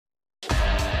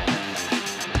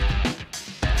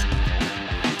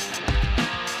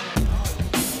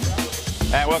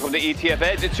And welcome to ETF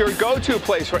Edge. It's your go-to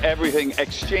place for everything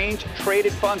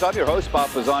exchange-traded funds. I'm your host, Bob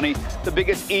Pisani. The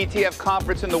biggest ETF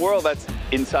conference in the world, that's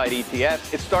Inside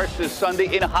ETFs. It starts this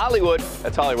Sunday in Hollywood.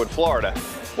 That's Hollywood, Florida.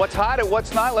 What's hot and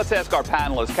what's not? Let's ask our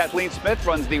panelists. Kathleen Smith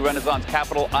runs the Renaissance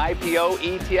Capital IPO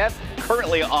ETF,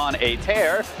 currently on a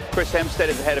tear. Chris Hempstead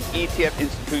is the head of ETF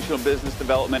Institutional Business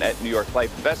Development at New York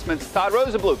Life Investments. Todd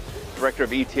Rosenbluth, Director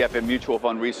of ETF and Mutual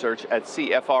Fund Research at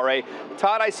CFRA.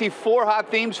 Todd, I see 4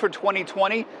 hot themes for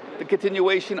 2020. The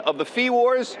continuation of the fee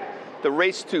wars, the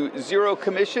race to zero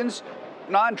commissions,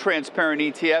 non-transparent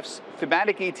ETFs,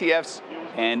 thematic ETFs,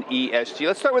 and ESG.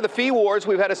 Let's start with the fee wars.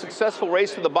 We've had a successful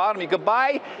race to the bottom. You could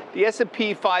buy the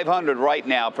S&P 500 right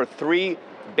now for 3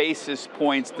 basis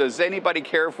points. Does anybody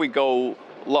care if we go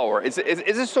lower? Is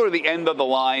this sort of the end of the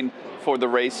line for the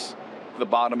race? The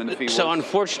bottom in the fee wars? So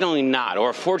unfortunately not,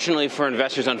 or fortunately for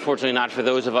investors, unfortunately not for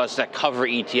those of us that cover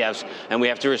ETFs and we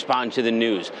have to respond to the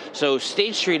news. So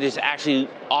State Street is actually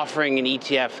offering an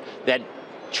ETF that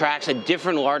tracks a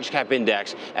different large cap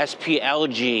index,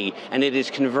 SPLG, and it is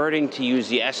converting to use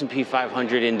the S&P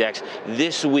 500 index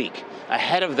this week,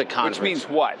 ahead of the conference. Which means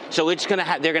what? So it's going to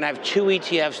they're going to have 2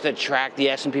 ETFs that track the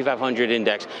S&P 500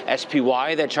 index,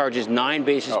 SPY that charges 9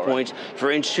 basis points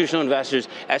for institutional investors,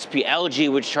 SPLG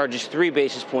which charges 3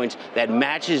 basis points that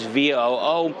matches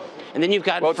VOO. And then you've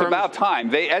got it's about time.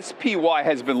 The SPY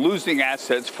has been losing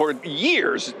assets for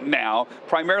years now,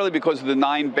 primarily because of the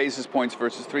 9 basis points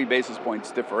versus 3 basis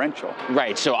points differential.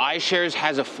 Right. So iShares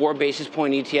has a 4 basis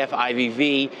point ETF,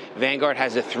 IVV. Vanguard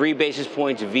has a 3 basis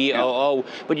points, VOO. Yeah.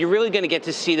 But you're really going to get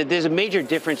to see that there's a major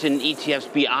difference in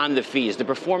ETFs beyond the fees. The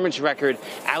performance record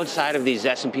outside of these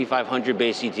S&P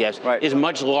 500-based ETFs is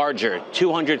much larger,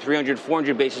 200, 300,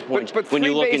 400 basis points when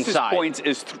you look inside. 3 basis points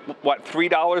is, what,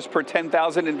 $3 per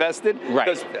 10,000 invested?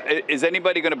 Right. Is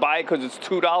anybody going to buy it because it's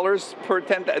 $2 per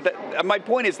 10,000? My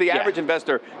point is the average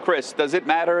investor, Chris, does it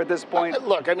matter at this point?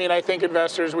 Look, I mean, I think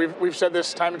investors, we've said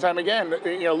this time and time again,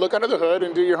 look under the hood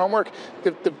and do your homework.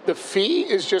 The fee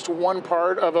is just one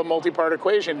part of a multi-part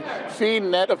equation. Fee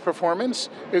net of performance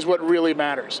is what really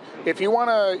matters. If you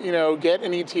want to, get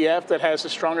an ETF that has the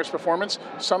strongest performance,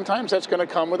 sometimes that's going to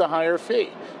come with a higher fee.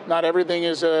 Not everything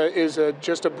is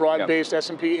just a broad-based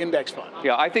S&P index fund.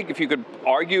 Yeah, I think if you could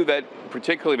argue that,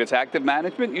 particularly if it's active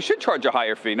management, you should charge a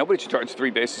higher fee. Nobody should charge 3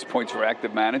 basis points for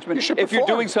active management. If you're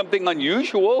doing something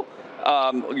unusual,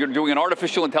 you're doing an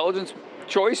artificial intelligence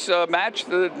choice match,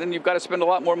 then you've got to spend a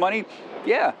lot more money.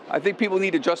 Yeah, I think people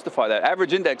need to justify that.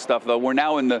 Average index stuff, though, we're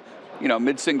now in the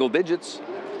mid-single digits.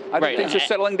 I think things are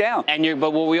settling down.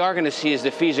 But what we are going to see is the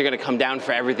fees are going to come down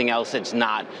for everything else that's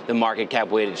not the market cap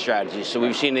weighted strategies. So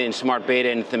we've seen it in smart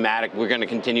beta and thematic. We're going to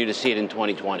continue to see it in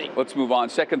 2020. Let's move on.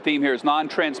 Second theme here is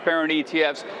non-transparent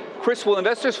ETFs. Chris, will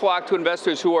investors flock to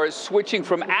investors who are switching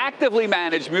from actively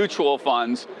managed mutual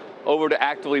funds over to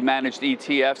actively managed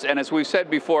ETFs? And as we've said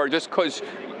before, just because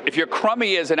if you're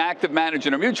crummy as an active manager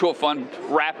in a mutual fund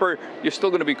wrapper, you're still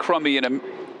going to be crummy in an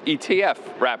ETF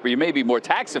wrapper. You may be more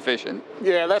tax efficient.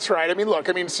 Yeah, that's right.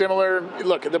 Similar.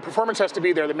 Look, the performance has to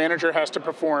be there. The manager has to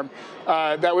perform.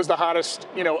 That was the hottest,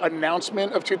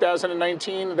 announcement of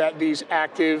 2019, that these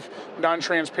active,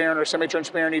 non-transparent or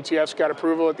semi-transparent ETFs got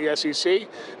approval at the SEC.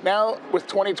 Now, with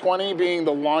 2020 being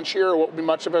the launch year, what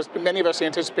many of us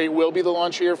anticipate will be the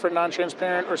launch year for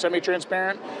non-transparent or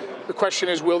semi-transparent, the question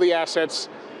is, will the assets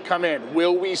come in?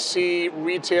 Will we see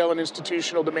retail and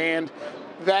institutional demand?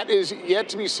 That is yet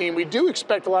to be seen. We do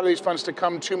expect a lot of these funds to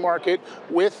come to market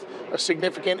with a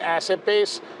significant asset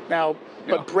base. Now,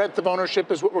 but breadth of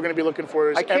ownership is what we're going to be looking for.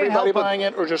 Is everybody buying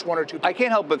it or just 1 or 2 people? I can't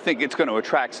help but think it's going to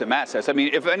attract some assets. I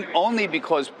mean, only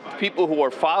because people who are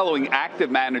following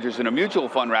active managers in a mutual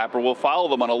fund wrapper will follow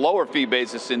them on a lower fee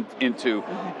basis into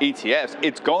ETFs.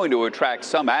 It's going to attract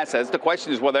some assets. The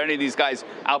question is whether any of these guys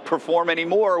outperform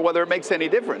anymore or whether it makes any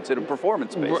difference in a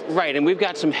performance basis. Right, and we've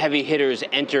got some heavy hitters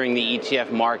entering the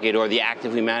ETF market or the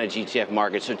actively managed ETF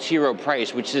market. So T. Rowe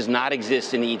Price, which does not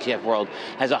exist in the ETF world,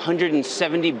 has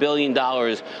 $170 billion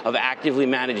of actively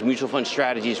managed mutual fund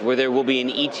strategies, where there will be an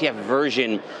ETF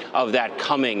version of that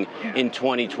coming in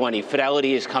 2020.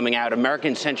 Fidelity is coming out.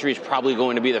 American Century is probably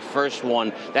going to be the first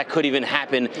one. That could even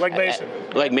happen. Like Mason.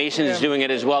 Like Mason is doing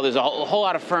it as well. There's a whole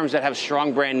lot of firms that have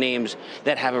strong brand names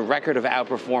that have a record of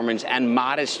outperformance and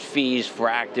modest fees for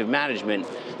active management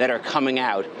that are coming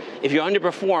out. If you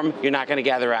underperform, you're not going to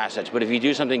gather assets. But if you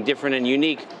do something different and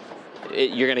unique,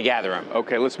 you're going to gather them.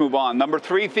 Okay, let's move on. Number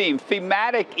 3 theme,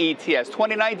 thematic ETFs.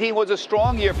 2019 was a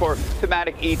strong year for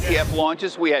thematic ETF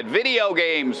launches. We had video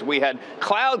games, we had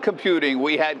cloud computing,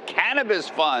 we had cannabis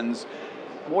funds.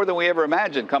 more than we ever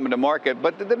imagined coming to market,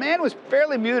 but the demand was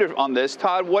fairly muted on this.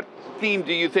 Todd, what theme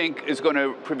do you think is going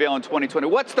to prevail in 2020?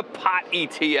 What's the pot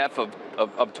ETF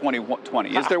of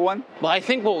 2020? Is there one? Well, I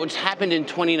think what's happened in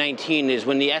 2019 is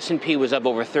when the S&P was up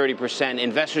over 30%,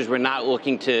 investors were not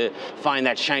looking to find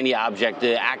that shiny object,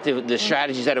 the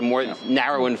strategies that are more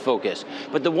narrow in focus.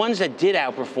 But the ones that did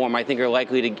outperform, I think, are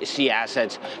likely to see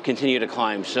assets continue to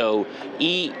climb. So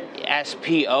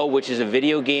ESPO, which is a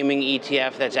video gaming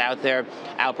ETF that's out there,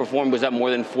 outperformed, was up more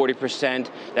than 40%.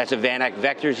 That's a VanEck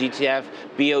Vectors ETF.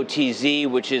 BOTZ,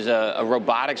 which is a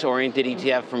robotics-oriented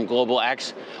ETF from Global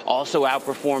X, also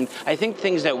outperformed. I think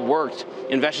things that worked,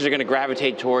 investors are going to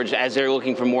gravitate towards as they're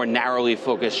looking for more narrowly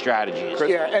focused strategies.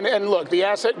 Yeah, and look, the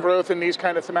asset growth in these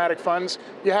kind of thematic funds,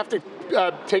 you have to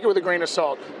take it with a grain of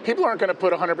salt. People aren't going to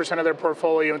put 100% of their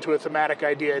portfolio into a thematic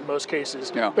idea in most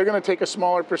cases. Yeah. They're going to take a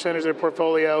smaller percentage of their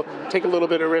portfolio, take a little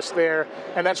bit of risk there,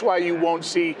 and that's why you won't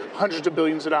see hundreds of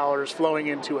billions of dollars flowing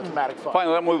into a thematic fund.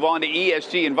 Finally, let's move on to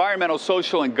ESG, environmental,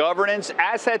 social, and governance.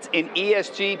 Assets in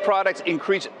ESG products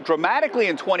increased dramatically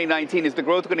in 2019. Is the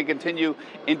growth going to continue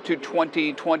into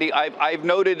 2020? I've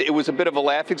noted it was a bit of a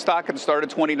laughing stock at the start of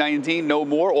 2019. No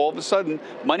more. All of a sudden,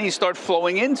 money starts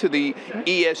flowing into the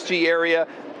ESG area.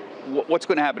 What's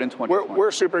going to happen in 2020?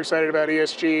 We're super excited about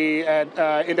ESG at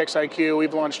IndexIQ.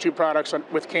 We've launched 2 products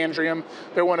with Candrium.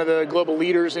 They're one of the global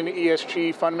leaders in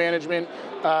ESG fund management.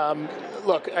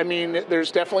 Look, I mean,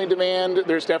 there's definitely demand.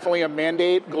 There's definitely a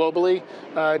mandate globally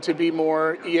to be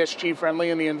more ESG friendly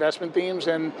in the investment themes,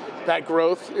 and that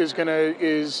growth is going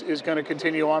to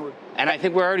continue onward. And I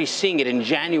think we're already seeing it. In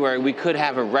January, we could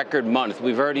have a record month.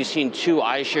 We've already seen 2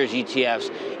 iShares ETFs,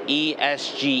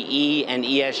 ESGE and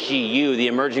ESGU, the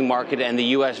emerging market and the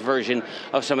U.S. version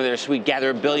of some of their suite,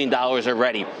 gather $1 billion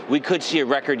already. We could see a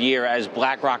record year as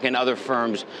BlackRock and other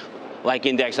firms like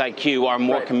IndexIQ are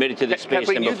more committed to this space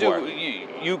than before.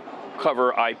 You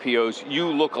cover IPOs. You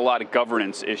look a lot at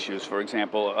governance issues, for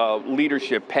example,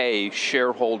 leadership pay,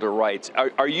 shareholder rights.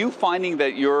 Are you finding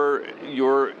that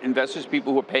your investors,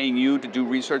 people who are paying you to do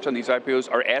research on these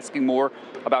IPOs, are asking more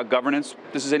about governance?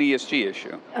 This is an ESG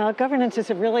issue. Governance is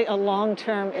really a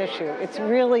long-term issue. It's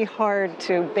really hard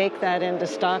to bake that into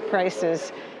stock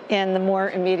prices in the more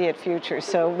immediate future.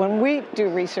 So when we do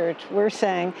research, we're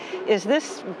saying, is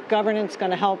this governance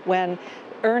going to help when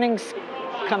earnings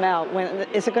come out?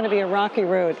 Is it going to be a rocky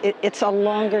road? It's a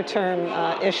longer term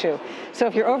issue. So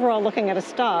if you're overall looking at a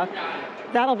stock,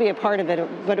 that'll be a part of it,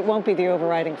 but it won't be the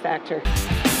overriding factor.